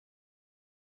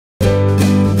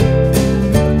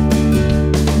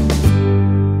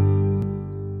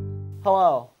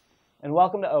and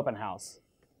welcome to Open House.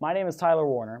 My name is Tyler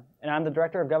Warner, and I'm the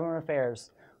Director of Government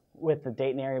Affairs with the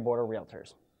Dayton Area Board of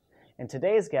Realtors. And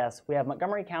today's guest, we have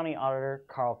Montgomery County Auditor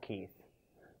Karl Keith.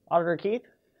 Auditor Keith,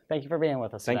 thank you for being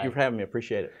with us today. Thank you for having me.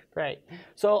 Appreciate it. Great.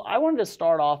 So I wanted to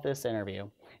start off this interview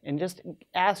and just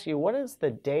ask you, what is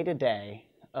the day-to-day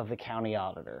of the county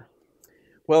auditor?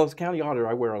 Well, as county auditor,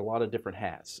 I wear a lot of different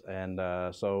hats, and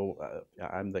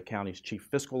I'm the county's chief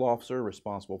fiscal officer,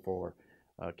 responsible for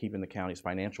keeping the county's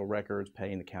financial records,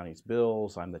 paying the county's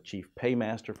bills. I'm the chief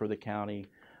paymaster for the county.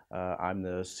 I'm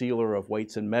the sealer of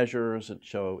weights and measures that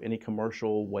show any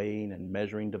commercial weighing and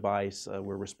measuring device.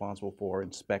 We're responsible for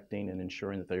inspecting and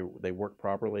ensuring that they work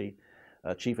properly.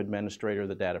 Chief administrator of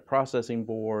the data processing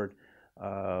board,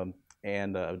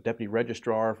 and deputy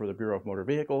registrar for the Bureau of Motor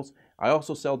Vehicles. I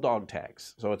also sell dog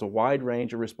tags, so it's a wide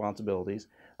range of responsibilities,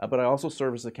 but I also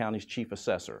serve as the county's chief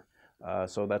assessor.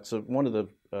 So that's one of the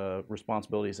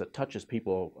responsibilities that touches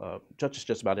people, touches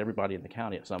just about everybody in the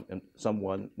county in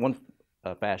one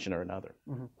fashion or another.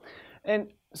 Mm-hmm. And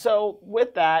so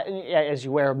with that, as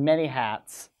you wear many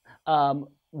hats,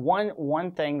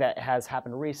 one thing that has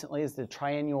happened recently is the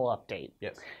triennial update.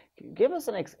 Yes. Give us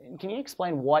can you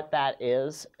explain what that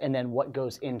is and then what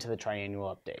goes into the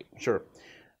triennial update? Sure.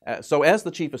 So as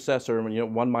the chief assessor,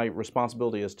 my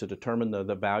responsibility is to determine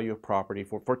the value of property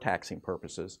for taxing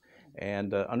purposes.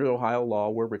 And under Ohio law,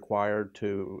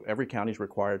 every county is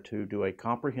required to do a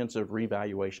comprehensive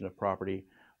revaluation of property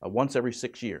once every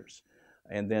 6 years.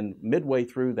 And then midway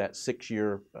through that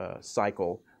 6-year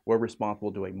cycle, we're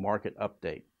responsible to do a market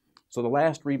update. So the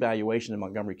last revaluation in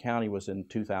Montgomery County was in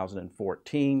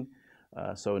 2014.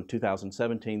 So in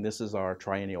 2017, this is our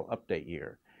triennial update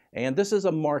year. And this is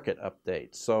a market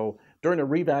update. So during a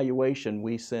revaluation,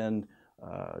 we send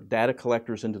data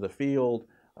collectors into the field.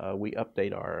 We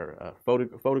update our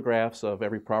photographs of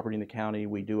every property in the county.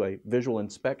 We do a visual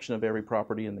inspection of every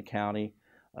property in the county,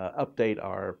 update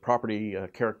our property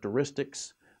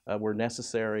characteristics where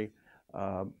necessary.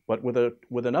 But with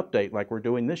an update like we're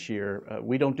doing this year,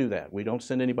 we don't do that. We don't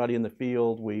send anybody in the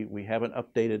field. We haven't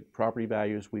updated property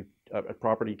values,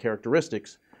 property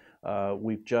characteristics.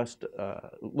 We've just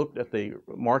looked at the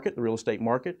market, the real estate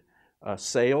market,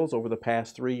 sales over the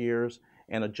past 3 years,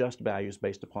 and adjust values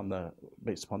based upon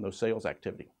those sales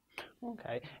activity.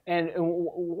 Okay. And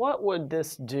what would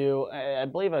this do? I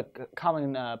believe a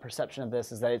common perception of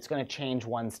this is that it's going to change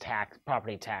one's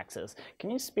property taxes. Can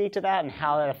you speak to that and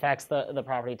how that affects the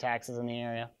property taxes in the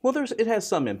area? Well, it has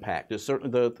some impact. It's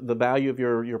certainly the value of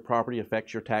your property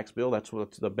affects your tax bill. That's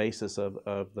what's the basis of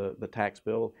the tax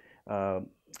bill.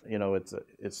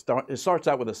 It starts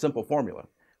out with a simple formula: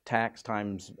 tax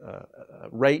times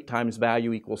rate times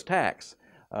value equals tax.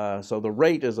 So the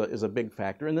rate is a big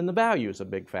factor, and then the value is a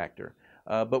big factor.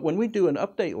 But when we do an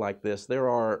update like this, there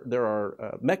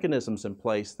are mechanisms in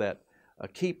place that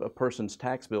keep a person's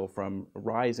tax bill from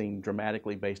rising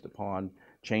dramatically based upon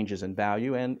changes in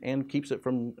value, and keeps it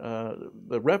from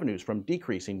the revenues from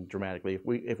decreasing dramatically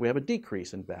if we have a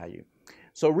decrease in value.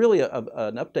 So really,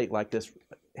 an update like this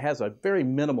has a very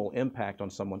minimal impact on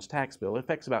someone's tax bill. It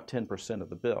affects about 10% of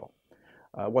the bill.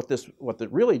 What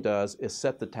it really does is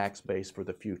set the tax base for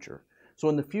the future. So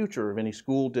in the future, if any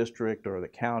school district or the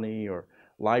county or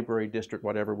library district,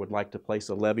 whatever, would like to place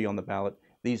a levy on the ballot,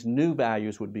 these new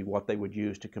values would be what they would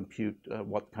use to compute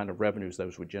what kind of revenues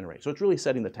those would generate. So it's really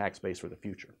setting the tax base for the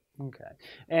future. Okay.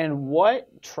 And what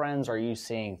trends are you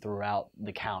seeing throughout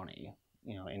the county,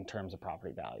 in terms of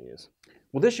property values?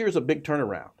 Well, this year is a big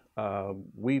turnaround.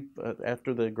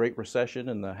 After the Great Recession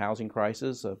and the housing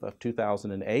crisis of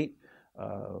 2008,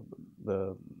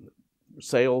 the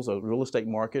sales of the real estate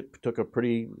market took a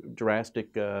pretty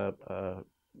drastic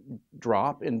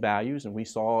drop in values, and we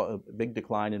saw a big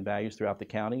decline in values throughout the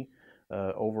county.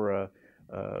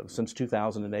 Since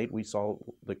 2008, we saw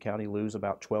the county lose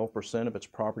about 12% of its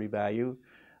property value.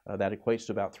 That equates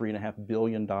to about $3.5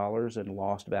 billion in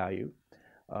lost value.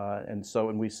 In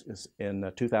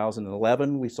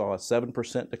 2011, we saw a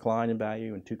 7% decline in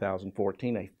value. In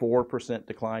 2014, a 4%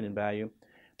 decline in value.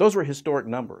 Those were historic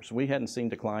numbers. We hadn't seen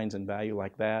declines in value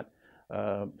like that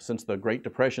since the Great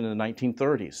Depression in the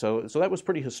 1930s. So that was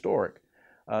pretty historic.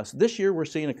 So this year we're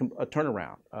seeing a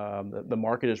turnaround. The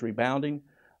market is rebounding.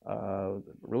 The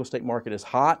real estate market is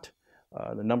hot.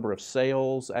 The number of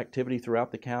sales activity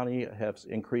throughout the county has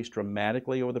increased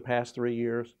dramatically over the past 3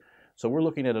 years. So we're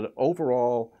looking at an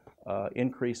overall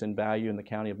increase in value in the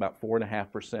county of about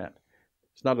 4.5%.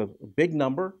 It's not a big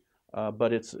number.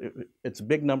 But it's a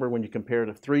big number when you compare it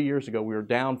to 3 years ago. We were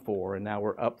down 4, and now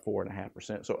we're up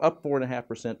 4.5%. So up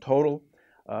 4.5% total.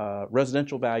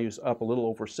 Residential values up a little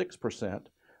over 6%.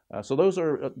 So those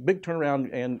are a big turnaround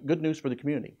and good news for the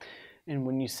community. And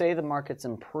when you say the market's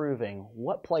improving,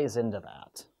 what plays into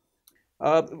that?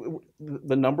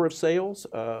 The number of sales,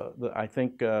 I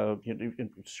think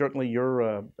certainly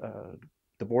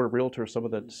the Board of Realtors, some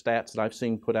of the stats that I've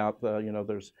seen put out,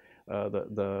 there's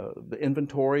the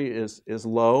inventory is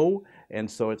low,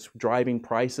 and so it's driving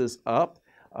prices up.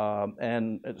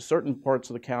 And at certain parts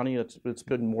of the county, it's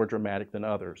been more dramatic than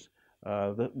others.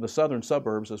 The southern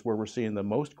suburbs is where we're seeing the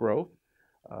most growth.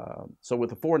 So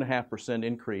with a 4.5%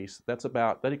 increase, that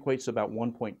equates to about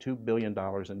 $1.2 billion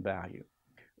in value.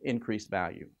 Increased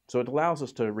value. So it allows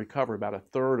us to recover about a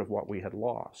third of what we had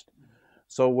lost.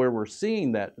 So where we're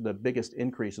seeing that the biggest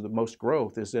increase or the most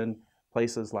growth is in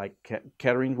places like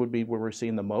Kettering would be where we're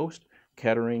seeing the most.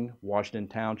 Kettering, Washington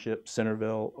Township,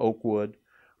 Centerville, Oakwood,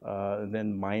 and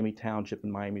then Miami Township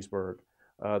and Miamisburg.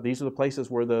 These are the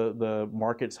places where the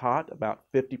market's hot. About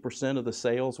 50% of the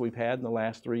sales we've had in the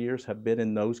last 3 years have been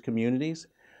in those communities,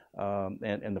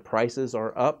 and the prices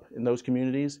are up in those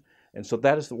communities. And so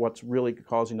that is what's really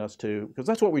causing us to, because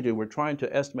that's what we do. We're trying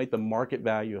to estimate the market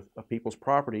value of people's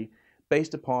property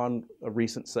based upon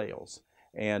recent sales.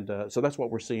 And so that's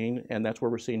what we're seeing, and that's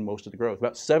where we're seeing most of the growth.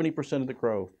 About 70% of the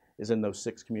growth is in those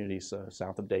 6 communities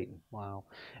south of Dayton. Wow.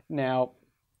 Now,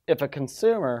 if a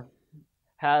consumer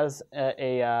has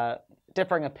a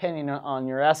differing opinion on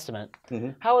your estimate,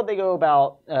 how would they go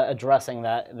about addressing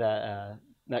that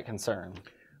concern?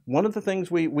 One of the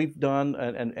things we've done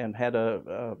and had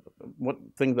one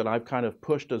thing that I've kind of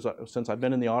pushed since I've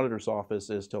been in the auditor's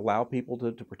office is to allow people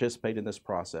to participate in this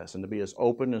process and to be as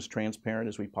open, as transparent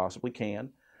as we possibly can.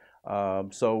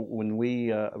 So when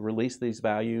we released these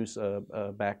values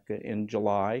back in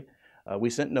July, we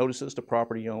sent notices to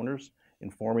property owners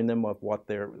informing them of what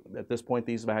at this point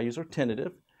these values are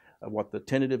tentative, of what the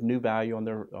tentative new value on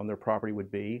their property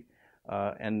would be.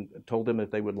 And told them if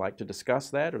they would like to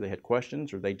discuss that, or they had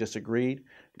questions, or they disagreed.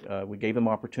 We gave them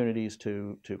opportunities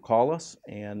to call us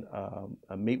and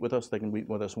meet with us. They can meet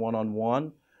with us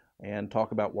one-on-one and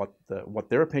talk about what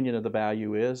their opinion of the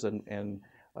value is, and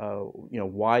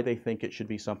why they think it should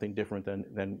be something different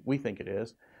than we think it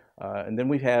is. And then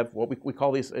we have what we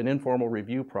call an informal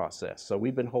review process. So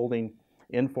we've been holding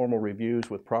informal reviews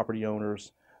with property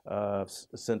owners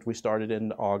since we started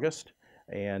in August.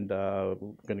 And we're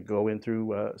going to go in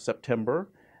through September.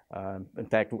 In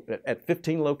fact, at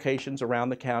 15 locations around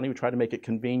the county, we try to make it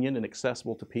convenient and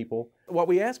accessible to people. What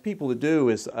we ask people to do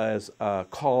is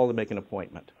call and make an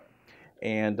appointment.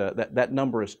 And that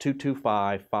number is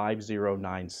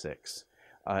 225-5096.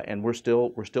 And we're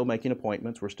still making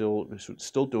appointments. We're still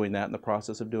doing that, in the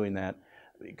process of doing that.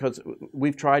 Because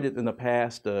we've tried it in the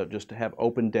past just to have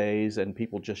open days and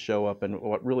people just show up, and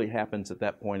what really happens at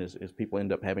that point is people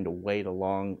end up having to wait a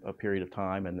long period of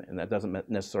time, and that doesn't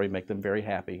necessarily make them very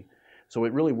happy. So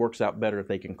it really works out better if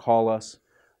they can call us.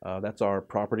 That's our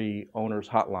property owners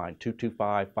hotline,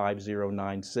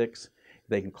 225-5096.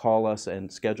 They can call us and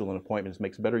schedule an appointment. It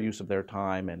makes better use of their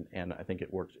time, and I think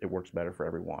it works better for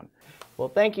everyone. Well,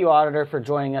 thank you, Auditor, for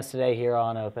joining us today here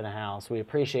on Open House. We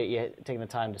appreciate you taking the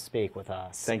time to speak with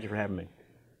us. Thank you for having me.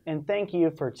 And thank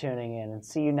you for tuning in, and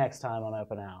see you next time on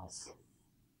Open House.